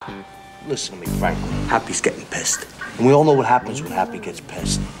Listen to me, Franklin. Happy's getting pissed. And we all know what happens when Happy gets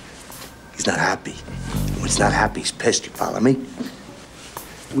pissed. He's not happy. When he's not happy, he's pissed. You follow me?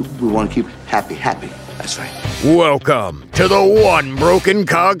 We want to keep Happy happy. That's right. Welcome to the One Broken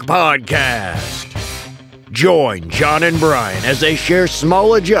Cog Podcast. Join John and Brian as they share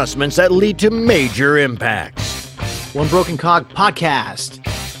small adjustments that lead to major impacts. One Broken Cog Podcast.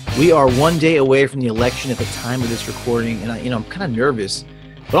 We are one day away from the election at the time of this recording, and I'm kind of nervous,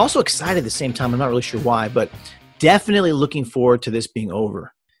 but also excited at the same time. I'm not really sure why, but definitely looking forward to this being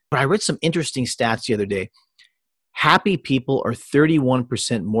over. But I read some interesting stats the other day. Happy people are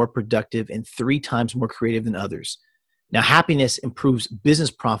 31% more productive and 3 times more creative than others. Now, happiness improves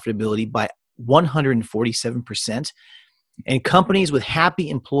business profitability by 147%, and companies with happy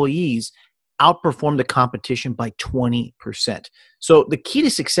employees outperform the competition by 20%. So the key to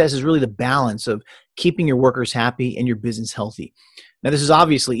success is really the balance of keeping your workers happy and your business healthy. Now, this is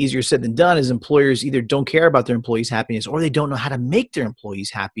obviously easier said than done, as employers either don't care about their employees' happiness or they don't know how to make their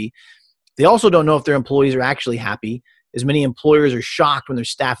employees happy. They also don't know if their employees are actually happy, as many employers are shocked when their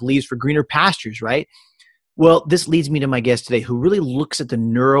staff leaves for greener pastures, right? Well, this leads me to my guest today, who really looks at the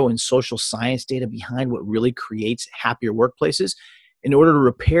neuro and social science data behind what really creates happier workplaces in order to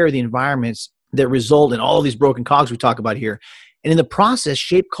repair the environments that result in all of these broken cogs we talk about here. And in the process,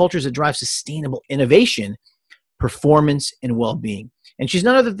 shape cultures that drive sustainable innovation, performance, and well-being. And she's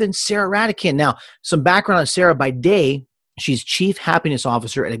none other than Sarah Ratekin. Now, some background on Sarah. By day, she's Chief Happiness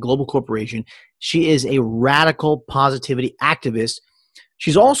Officer at a global corporation. She is a radical positivity activist.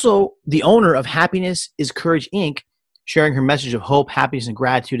 She's also the owner of Happiness is Courage, Inc., sharing her message of hope, happiness, and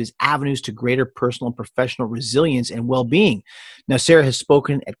gratitude as avenues to greater personal and professional resilience and well-being. Now, Sarah has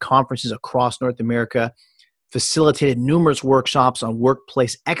spoken at conferences across North America, facilitated numerous workshops on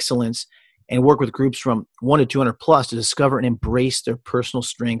workplace excellence, and worked with groups from 1 to 200 plus to discover and embrace their personal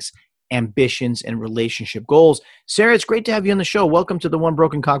strengths, ambitions, and relationship goals. Sarah, it's great to have you on the show. Welcome to the One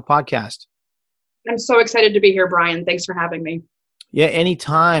Broken Cog Podcast. I'm so excited to be here, Brian. Thanks for having me. Yeah,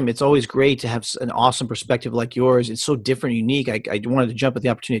 anytime. It's always great to have an awesome perspective like yours. It's so different and unique. I wanted to jump at the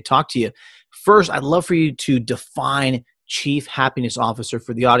opportunity to talk to you. First, I'd love for you to define Chief Happiness Officer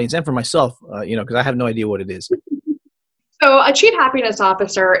for the audience and for myself, because I have no idea what it is. So a Chief Happiness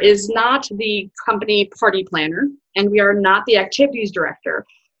Officer is not the company party planner, and we are not the activities director.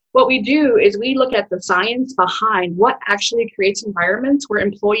 What we do is we look at the science behind what actually creates environments where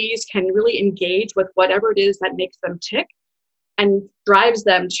employees can really engage with whatever it is that makes them tick and drives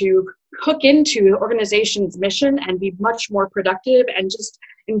them to hook into the organization's mission and be much more productive and just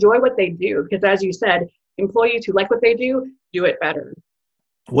enjoy what they do. Because as you said, employees who like what they do it better.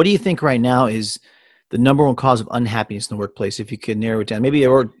 What do you think right now is the number one cause of unhappiness in the workplace, if you could narrow it down? Maybe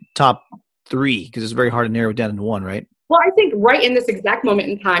or top 3, because it's very hard to narrow it down into one, right? Well, I think right in this exact moment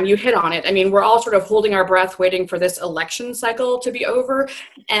in time, you hit on it. I mean, we're all sort of holding our breath, waiting for this election cycle to be over.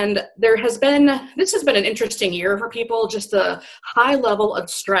 And this has been an interesting year for people, just the high level of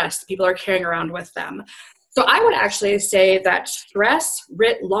stress people are carrying around with them. So I would actually say that stress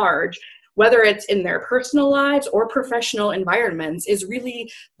writ large, whether it's in their personal lives or professional environments, is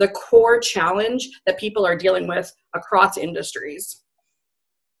really the core challenge that people are dealing with across industries.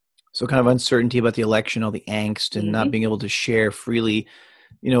 So kind of uncertainty about the election, all the angst, and not being able to share freely.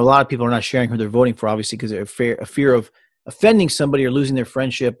 A lot of people are not sharing who they're voting for, obviously, because they're a fear of offending somebody or losing their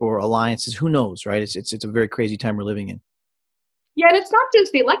friendship or alliances. Who knows, right? It's a very crazy time we're living in. Yeah, and it's not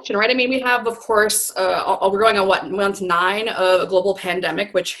just the election, right? I mean, we have, of course, we're going on month 9 of a global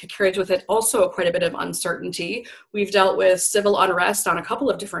pandemic, which carries with it also quite a bit of uncertainty. We've dealt with civil unrest on a couple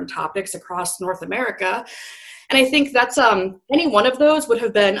of different topics across North America. And I think that's any one of those would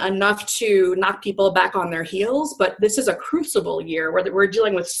have been enough to knock people back on their heels. But this is a crucible year where we're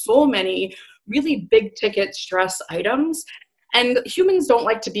dealing with so many really big ticket stress items. And humans don't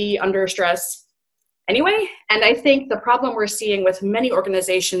like to be under stress anyway. And I think the problem we're seeing with many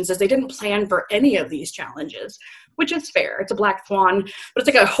organizations is they didn't plan for any of these challenges, which is fair. It's a black swan, but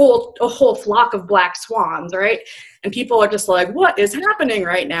it's like a whole flock of black swans, right? And people are just like, what is happening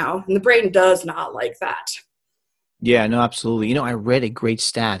right now? And the brain does not like that. Yeah, no, absolutely. I read a great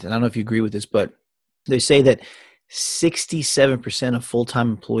stat, and I don't know if you agree with this, but they say that 67% of full-time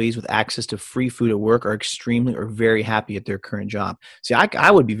employees with access to free food at work are extremely or very happy at their current job. See,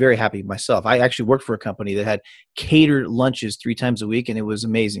 I would be very happy myself. I actually worked for a company that had catered lunches 3 times a week, and it was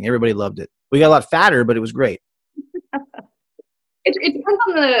amazing. Everybody loved it. We got a lot fatter, but it was great. It depends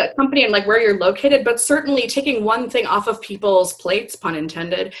on the company and like where you're located, but certainly taking one thing off of people's plates, pun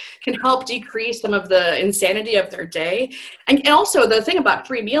intended, can help decrease some of the insanity of their day. And also the thing about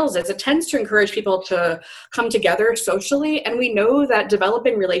free meals is it tends to encourage people to come together socially. And we know that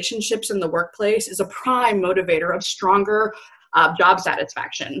developing relationships in the workplace is a prime motivator of stronger job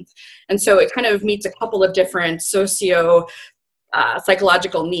satisfaction. And so it kind of meets a couple of different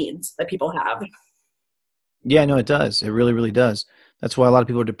psychological needs that people have. Yeah, no, it does. It really, really does. That's why a lot of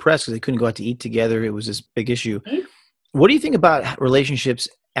people are depressed because they couldn't go out to eat together. It was this big issue. Mhm. What do you think about relationships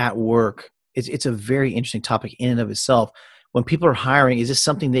at work? It's a very interesting topic in and of itself. When people are hiring, is this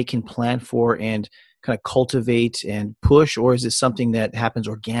something they can plan for and kind of cultivate and push, or is this something that happens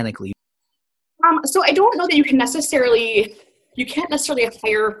organically? So I don't know that you can't necessarily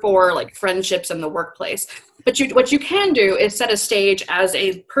hire for like friendships in the workplace, but what you can do is set a stage as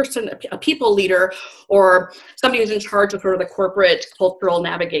a person, a people leader, or somebody who's in charge of sort of the corporate cultural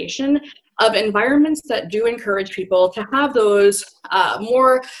navigation of environments that do encourage people to have those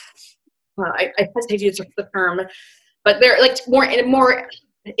more, I hesitate to use the term, but they're like more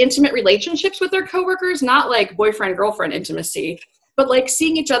intimate relationships with their coworkers, not like boyfriend girlfriend intimacy, but like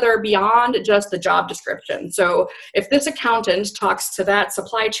seeing each other beyond just the job description. So if this accountant talks to that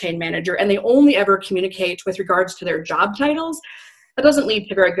supply chain manager and they only ever communicate with regards to their job titles, that doesn't lead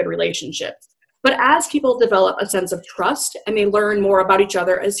to very good relationships. But as people develop a sense of trust and they learn more about each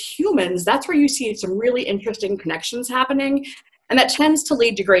other as humans, that's where you see some really interesting connections happening. And that tends to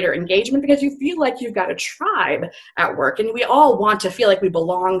lead to greater engagement because you feel like you've got a tribe at work, and we all want to feel like we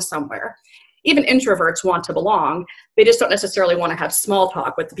belong somewhere. Even introverts want to belong. They just don't necessarily want to have small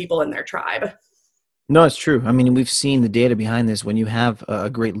talk with the people in their tribe. No, it's true. I mean, we've seen the data behind this. When you have a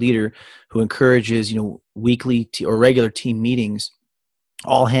great leader who encourages, weekly or regular team meetings,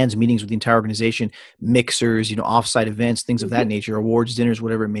 all hands meetings with the entire organization, mixers, offsite events, things of that nature, awards, dinners,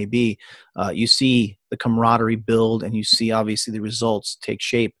 whatever it may be, you see the camaraderie build, and you see obviously the results take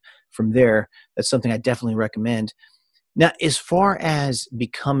shape from there. That's something I definitely recommend. Now, as far as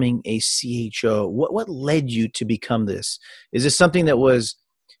becoming a CHO, what led you to become this? Is this something that was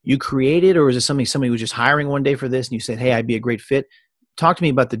you created, or is it something somebody was just hiring one day for this and you said, hey, I'd be a great fit? Talk to me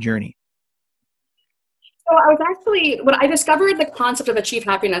about the journey. So when I discovered the concept of a chief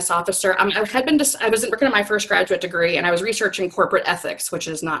happiness officer, I was working on my first graduate degree and I was researching corporate ethics, which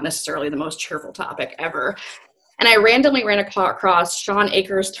is not necessarily the most cheerful topic ever. And I randomly ran across Sean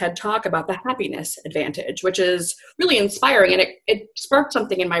Akers' TED Talk about the happiness advantage, which is really inspiring. And it sparked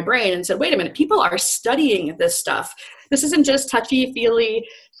something in my brain and said, wait a minute, people are studying this stuff. This isn't just touchy-feely,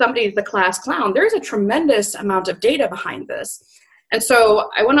 somebody's the class clown. There's a tremendous amount of data behind this. And so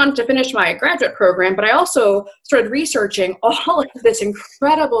I went on to finish my graduate program, but I also started researching all of this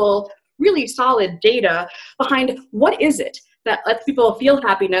incredible, really solid data behind what is it that lets people feel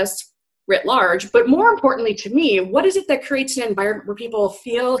happiness writ large, but more importantly to me, what is it that creates an environment where people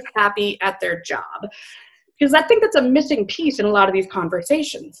feel happy at their job? Because I think that's a missing piece in a lot of these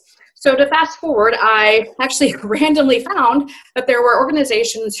conversations. So to fast forward, I actually randomly found that there were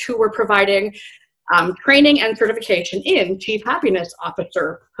organizations who were providing training and certification in chief happiness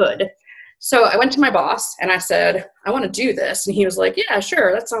officerhood. So I went to my boss and I said, I want to do this. And he was like, yeah,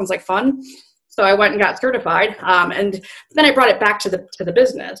 sure. That sounds like fun. So I went and got certified. And then I brought it back to the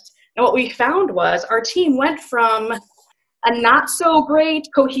business. And what we found was our team went from a not so great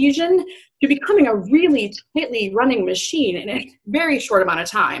cohesion to becoming a really tightly running machine in a very short amount of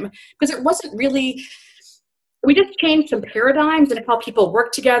time, because it wasn't really, we just changed some paradigms and how people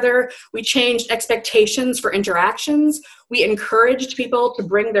work together. We changed expectations for interactions. We encouraged people to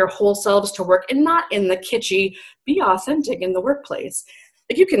bring their whole selves to work and not in the kitschy, be authentic in the workplace.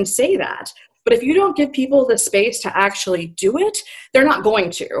 Like, you can say that, but if you don't give people the space to actually do it, they're not going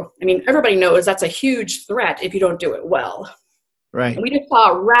to. I mean, everybody knows that's a huge threat if you don't do it well. Right. And we just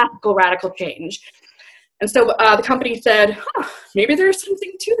saw a radical change. And so the company said, maybe there's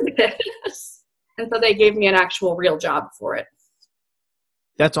something to this. And so they gave me an actual real job for it.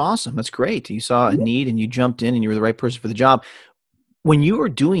 That's awesome. That's great. You saw a need and you jumped in and you were the right person for the job. When you were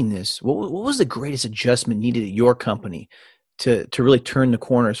doing this, what was the greatest adjustment needed at your company to really turn the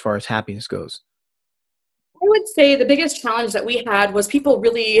corner as far as happiness goes? I would say the biggest challenge that we had was people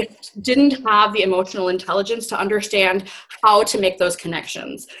really didn't have the emotional intelligence to understand how to make those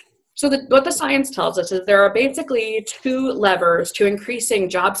connections. So what the science tells us is there are basically two levers to increasing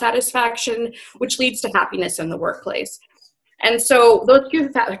job satisfaction, which leads to happiness in the workplace. And so those two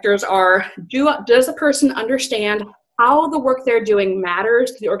factors are, does a person understand how the work they're doing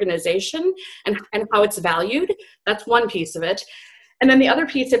matters to the organization and how it's valued? That's one piece of it. And then the other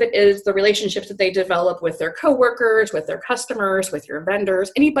piece of it is the relationships that they develop with their coworkers, with their customers, with your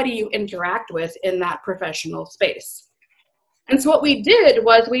vendors, anybody you interact with in that professional space. And so what we did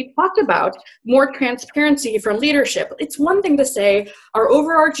was we talked about more transparency from leadership. It's one thing to say our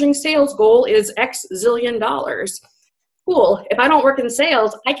overarching sales goal is X zillion dollars. Cool. If I don't work in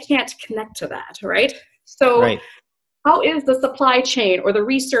sales, I can't connect to that, right? So Right. how is the supply chain or the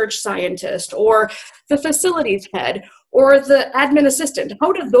research scientist or the facilities head or the admin assistant,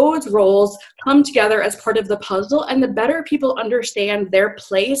 how do those roles come together as part of the puzzle? And the better people understand their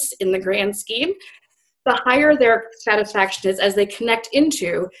place in the grand scheme, the higher their satisfaction is as they connect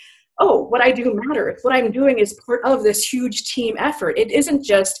into, oh, what I do matters. What I'm doing is part of this huge team effort. It isn't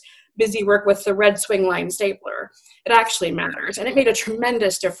just busy work with the red swing line stapler. It actually matters. And it made a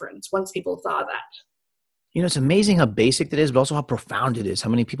tremendous difference once people saw that. You know, it's amazing how basic that is, but also how profound it is. How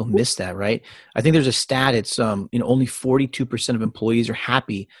many people miss that, right? I think there's a stat. It's only 42% of employees are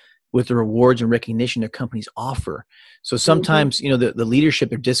happy with the rewards and recognition their companies offer. So sometimes, the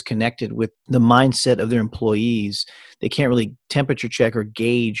leadership are disconnected with the mindset of their employees. They can't really temperature check or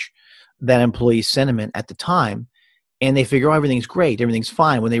gauge that employee's sentiment at the time. And they figure, oh, everything's great, everything's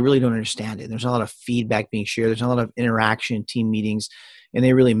fine, when they really don't understand it. There's not a lot of feedback being shared. There's not a lot of interaction, team meetings, and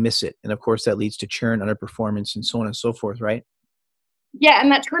they really miss it. And of course, that leads to churn, underperformance, and so on and so forth, right? Yeah,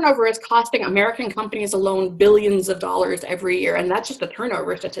 and that turnover is costing American companies alone billions of dollars every year. And that's just a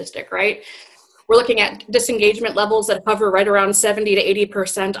turnover statistic, right? We're looking at disengagement levels that hover right around 70 to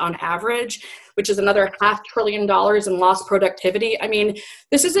 80% on average, which is another $500 billion in lost productivity. I mean,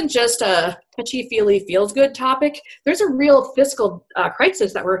 this isn't just a touchy-feely feels-good topic. There's a real fiscal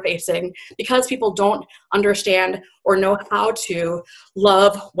crisis that we're facing because people don't understand or know how to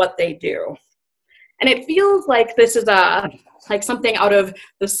love what they do. And it feels like this is like something out of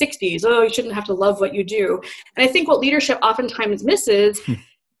the 60s. Oh, you shouldn't have to love what you do. And I think what leadership oftentimes misses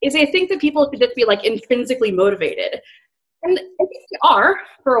is they think that people should just be like intrinsically motivated. And I think they are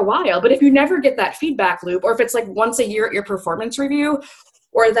for a while, but if you never get that feedback loop, or if it's like once a year at your performance review,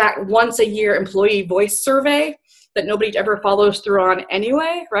 or that once a year employee voice survey that nobody ever follows through on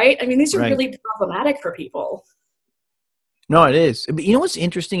anyway, right? I mean, these are really problematic for people. No, it is. But you know what's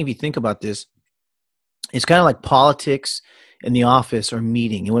interesting if you think about this? It's kind of like politics in the office or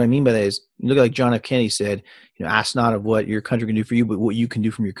meeting. And what I mean by that is, you look like John F. Kennedy said, ask not of what your country can do for you, but what you can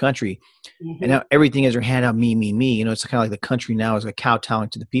do from your country. Mm-hmm. And now everything is hand out me, me, me. It's kind of like the country now is like kowtowing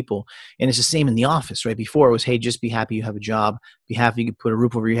to the people. And it's the same in the office, right? Before it was, hey, just be happy you have a job. Be happy you can put a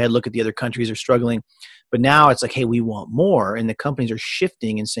roof over your head. Look at the other countries are struggling. But now it's like, hey, we want more. And the companies are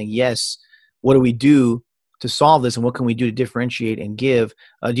shifting and saying, yes, what do we do to solve this? And what can we do to differentiate and give?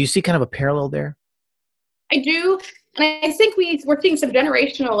 Do you see kind of a parallel there? I do. And I think we're seeing some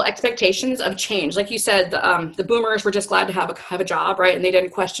generational expectations of change. Like you said, the boomers were just glad to have a job, right? And they didn't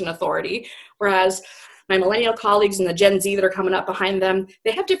question authority. Whereas my millennial colleagues and the Gen Z that are coming up behind them,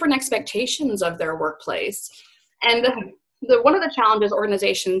 they have different expectations of their workplace. And one of the challenges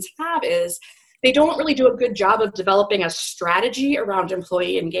organizations have is they don't really do a good job of developing a strategy around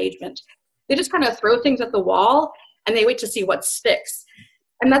employee engagement. They just kind of throw things at the wall and they wait to see what sticks.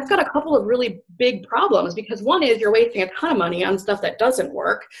 And that's got a couple of really big problems, because one is you're wasting a ton of money on stuff that doesn't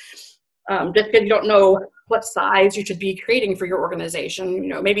work, just because you don't know what size you should be creating for your organization.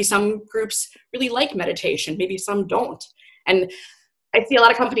 Maybe some groups really like meditation, maybe some don't. And I see a lot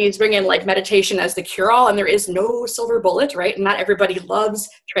of companies bring in like meditation as the cure-all, and there is no silver bullet, right? And not everybody loves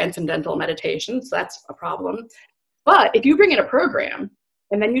transcendental meditation, so that's a problem. But if you bring in a program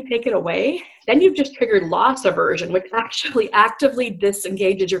and then you take it away, then you've just triggered loss aversion, which actually actively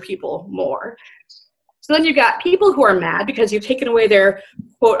disengages your people more. So then you've got people who are mad because you've taken away their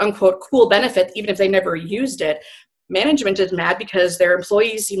quote unquote cool benefit, even if they never used it. Management is mad because their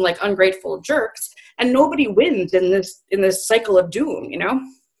employees seem like ungrateful jerks, and nobody wins in this cycle of doom,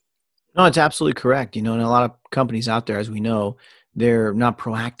 No, it's absolutely correct. And a lot of companies out there, as we know, they're not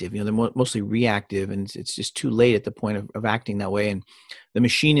proactive. They're mostly reactive, and it's just too late at the point of acting that way. And the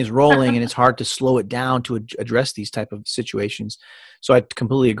machine is rolling, and it's hard to slow it down to address these type of situations. So I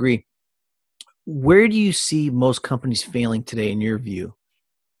completely agree. Where do you see most companies failing today, in your view?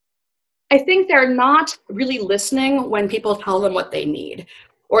 I think they're not really listening when people tell them what they need.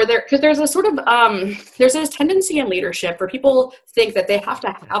 Or because there's a sort of, there's this tendency in leadership where people think that they have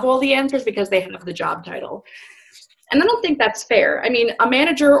to have all the answers because they have the job title. And I don't think that's fair. I mean, a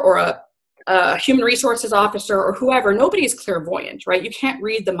manager or a human resources officer or whoever, nobody's clairvoyant, right? You can't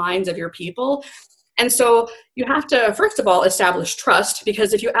read the minds of your people. And so you have to, first of all, establish trust,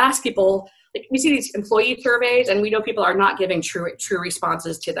 because if you ask people, like we see these employee surveys and we know people are not giving true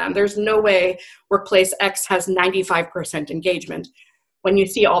responses to them. There's no way workplace X has 95% engagement. when you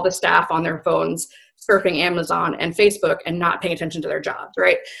see all the staff on their phones surfing Amazon and Facebook and not paying attention to their jobs,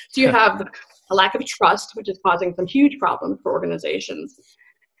 right? So you have a lack of trust, which is causing some huge problems for organizations.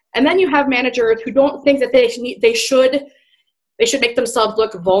 And then you have managers who don't think that they should make themselves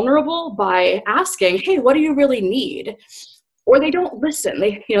look vulnerable by asking, hey, what do you really need? Or they don't listen.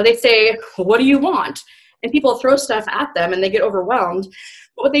 They say, well, what do you want? And people throw stuff at them and they get overwhelmed.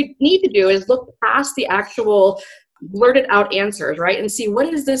 But what they need to do is look past the actual blurted out answers, right? And see,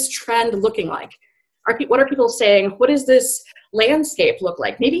 what is this trend looking like? What are people saying? What does this landscape look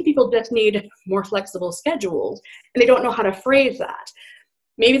like? Maybe people just need more flexible schedules and they don't know how to phrase that.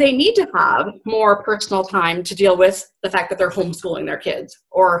 Maybe they need to have more personal time to deal with the fact that they're homeschooling their kids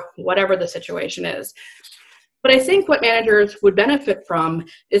or whatever the situation is. But I think what managers would benefit from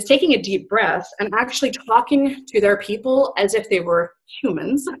is taking a deep breath and actually talking to their people as if they were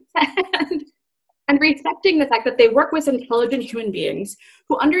humans and respecting the fact that they work with intelligent human beings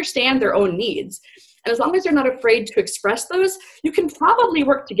who understand their own needs. And as long as they're not afraid to express those, you can probably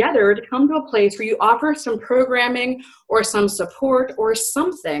work together to come to a place where you offer some programming or some support or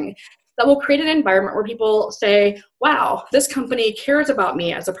something that will create an environment where people say, wow, this company cares about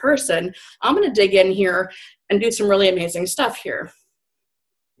me as a person. I'm going to dig in here and do some really amazing stuff here.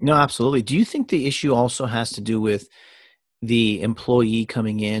 No, absolutely. Do you think the issue also has to do with the employee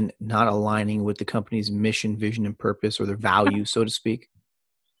coming in, not aligning with the company's mission, vision, and purpose, or their values, so to speak?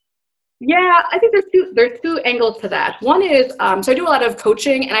 Yeah, I think there's two angles to that. One is, so I do a lot of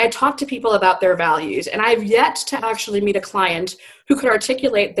coaching and I talk to people about their values, and I've yet to actually meet a client who could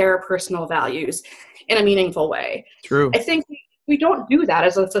articulate their personal values in a meaningful way. True. I think we don't do that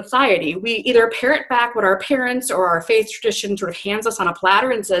as a society. We either parrot back what our parents or our faith tradition sort of hands us on a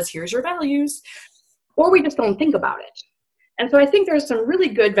platter and says, here's your values, or we just don't think about it. And so I think there's some really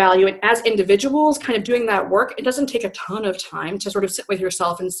good value in, as individuals, kind of doing that work. It doesn't take a ton of time to sort of sit with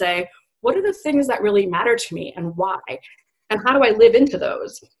yourself and say, what are the things that really matter to me and why? And how do I live into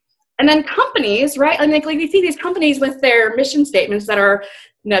those? And then companies, right? I mean, like we see these companies with their mission statements that are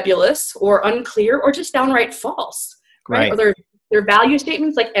nebulous or unclear or just downright false, right? Or their value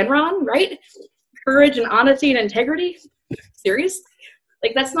statements like Enron, right? Courage and honesty and integrity. Serious?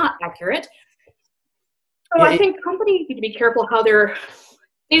 Like that's not accurate. So I think companies need to be careful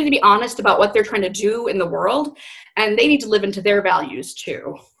they need to be honest about what they're trying to do in the world, and they need to live into their values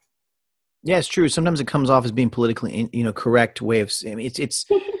too. Yeah, it's true. Sometimes it comes off as being politically, correct way of saying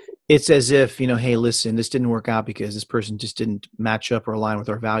it's as if, hey, listen, this didn't work out because this person just didn't match up or align with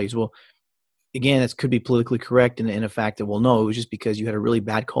our values. Well, again, it could be politically correct in a fact that, well, no, it was just because you had a really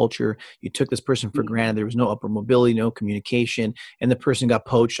bad culture. You took this person for granted. There was no upward mobility, no communication, and the person got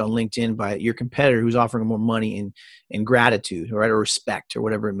poached on LinkedIn by your competitor who's offering more money and gratitude, right, or respect or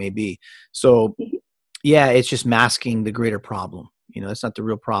whatever it may be. So, yeah, it's just masking the greater problem. That's not the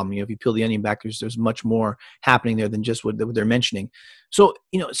real problem. If you peel the onion back, there's much more happening there than just what they're mentioning. So,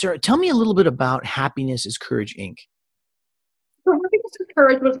 Sarah, tell me a little bit about Happiness is Courage, Inc. So Happiness is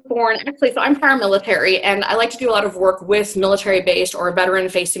Courage was born, actually, so I'm paramilitary, and I like to do a lot of work with military-based or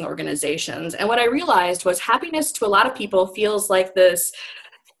veteran-facing organizations. And what I realized was happiness to a lot of people feels like this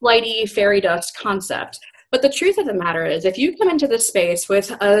flighty fairy dust concept. But the truth of the matter is, if you come into this space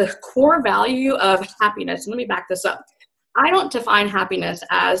with a core value of happiness, and let me back this up, I don't define happiness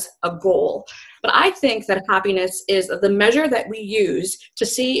as a goal, but I think that happiness is the measure that we use to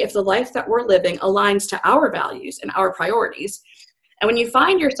see if the life that we're living aligns to our values and our priorities. And when you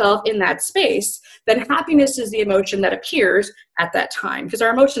find yourself in that space, then happiness is the emotion that appears at that time, because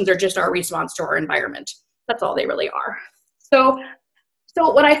our emotions are just our response to our environment. That's all they really are. So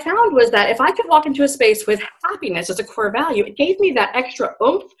what I found was that if I could walk into a space with happiness as a core value, it gave me that extra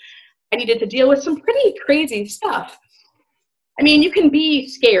oomph. I needed to deal with some pretty crazy stuff. I mean, you can be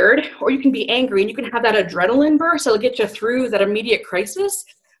scared or you can be angry and you can have that adrenaline burst that'll get you through that immediate crisis,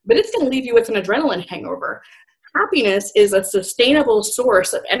 but it's going to leave you with an adrenaline hangover. Happiness is a sustainable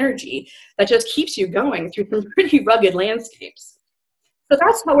source of energy that just keeps you going through some pretty rugged landscapes. So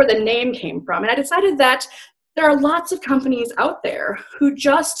that's where the name came from. And I decided that there are lots of companies out there who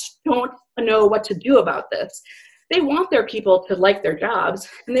just don't know what to do about this. They want their people to like their jobs,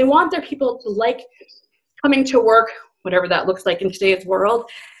 and they want their people to like coming to work, whatever that looks like in today's world.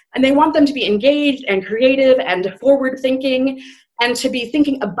 And they want them to be engaged and creative and forward thinking and to be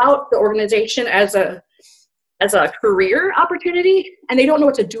thinking about the organization as a career opportunity, and they don't know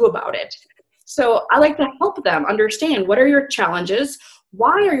what to do about it. So I like to help them understand, what are your challenges?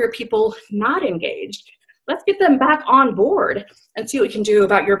 Why are your people not engaged? Let's get them back on board and see what we can do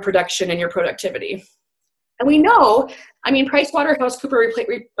about your production and your productivity. And we know, PricewaterhouseCoopers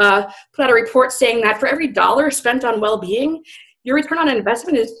put out a report saying that for every dollar spent on well-being, your return on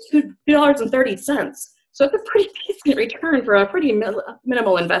investment is $2.30. So it's a pretty decent return for a pretty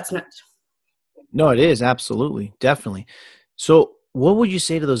minimal investment. No, it is. Absolutely. Definitely. So what would you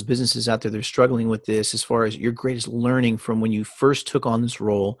say to those businesses out there that are struggling with this as far as your greatest learning from when you first took on this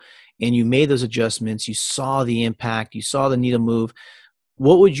role and you made those adjustments, you saw the impact, you saw the needle move?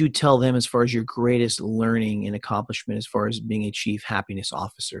 What would you tell them as far as your greatest learning and accomplishment as far as being a chief happiness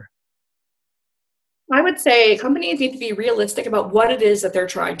officer? I would say companies need to be realistic about what it is that they're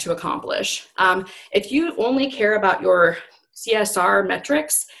trying to accomplish. If you only care about your CSR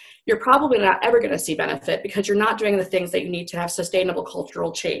metrics, you're probably not ever going to see benefit because you're not doing the things that you need to have sustainable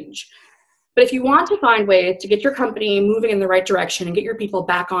cultural change. But if you want to find ways to get your company moving in the right direction and get your people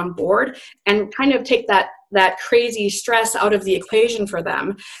back on board and kind of take that crazy stress out of the equation for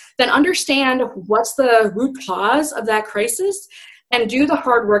them, then understand what's the root cause of that crisis and do the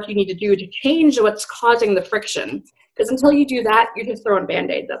hard work you need to do to change what's causing the friction. Because until you do that, you're just throwing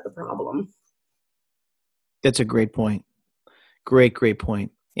Band-Aids at the problem. That's a great point. Great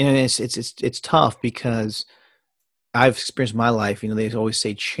point. And it's tough because I've experienced my life. They always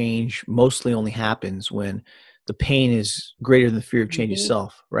say change mostly only happens when the pain is greater than the fear of change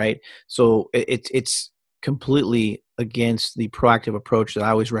itself, right? So it's completely against the proactive approach that I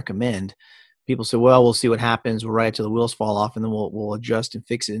always recommend. People say, well, we'll see what happens. We'll ride it till the wheels fall off and then we'll adjust and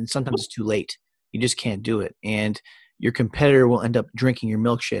fix it. And sometimes it's too late. You just can't do it. And your competitor will end up drinking your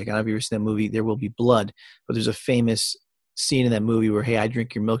milkshake. I don't know if you've ever seen that movie, There Will Be Blood, but there's a famous scene in that movie where, hey, I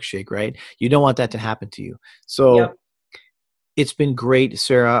drink your milkshake, right? You don't want that to happen to you. So yep. It's been great,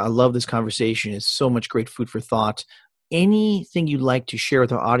 Sarah. I love this conversation. It's so much great food for thought. Anything you'd like to share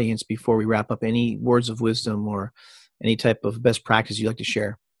with our audience before we wrap up? Any words of wisdom or any type of best practice you'd like to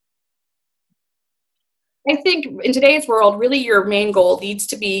share? I think in today's world, really your main goal needs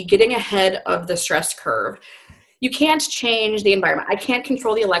to be getting ahead of the stress curve. You can't change the environment. I can't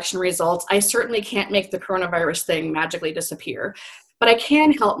control the election results. I certainly can't make the coronavirus thing magically disappear. But I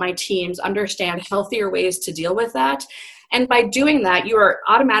can help my teams understand healthier ways to deal with that. And by doing that, you are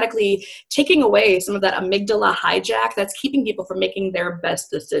automatically taking away some of that amygdala hijack that's keeping people from making their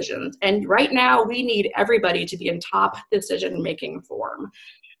best decisions. And right now, we need everybody to be in top decision-making form.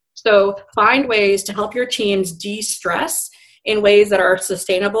 So find ways to help your teams de-stress in ways that are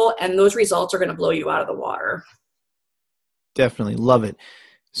sustainable, and those results are going to blow you out of the water. Definitely. Love it.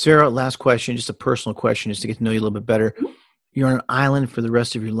 Sarah, last question, just a personal question, just to get to know you a little bit better. Mm-hmm. You're on an island for the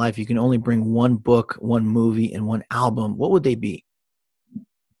rest of your life. You can only bring one book, one movie, and one album. What would they be?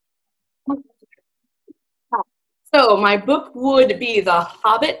 So my book would be The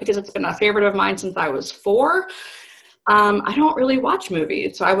Hobbit, because it's been a favorite of mine since I was 4. I don't really watch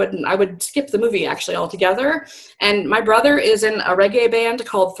movies, so I would skip the movie actually altogether. And my brother is in a reggae band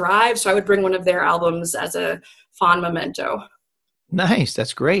called Thrive, so I would bring one of their albums as a fond memento. Nice.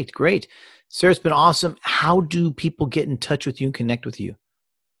 That's great. Great. Sarah, it's been awesome. How do people get in touch with you and connect with you?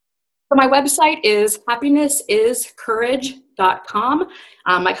 So my website is happinessiscourage.com.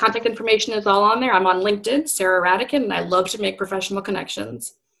 My contact information is all on there. I'm on LinkedIn, Sarah Ratekin, and I love to make professional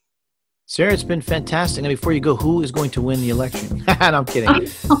connections. Sarah, it's been fantastic. Now, before you go, who is going to win the election? No, I'm kidding.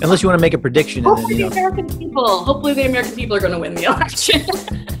 Unless you want to make a prediction. Hopefully the American people are going to win the election.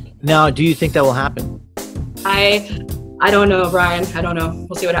 Now, do you think that will happen? I don't know, Brian. I don't know.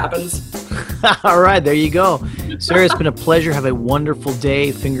 We'll see what happens. All right, there you go. Sarah, it's been a pleasure. Have a wonderful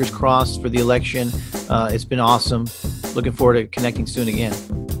day. Fingers crossed for the election. It's been awesome. Looking forward to connecting soon again.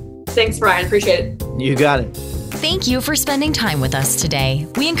 Thanks, Brian. Appreciate it. You got it. Thank you for spending time with us today.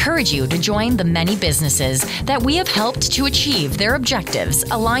 We encourage you to join the many businesses that we have helped to achieve their objectives,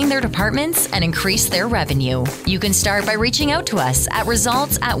 align their departments, and increase their revenue. You can start by reaching out to us at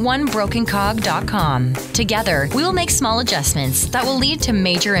results@onebrokencog.com. Together, we will make small adjustments that will lead to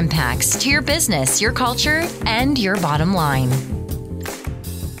major impacts to your business, your culture, and your bottom line.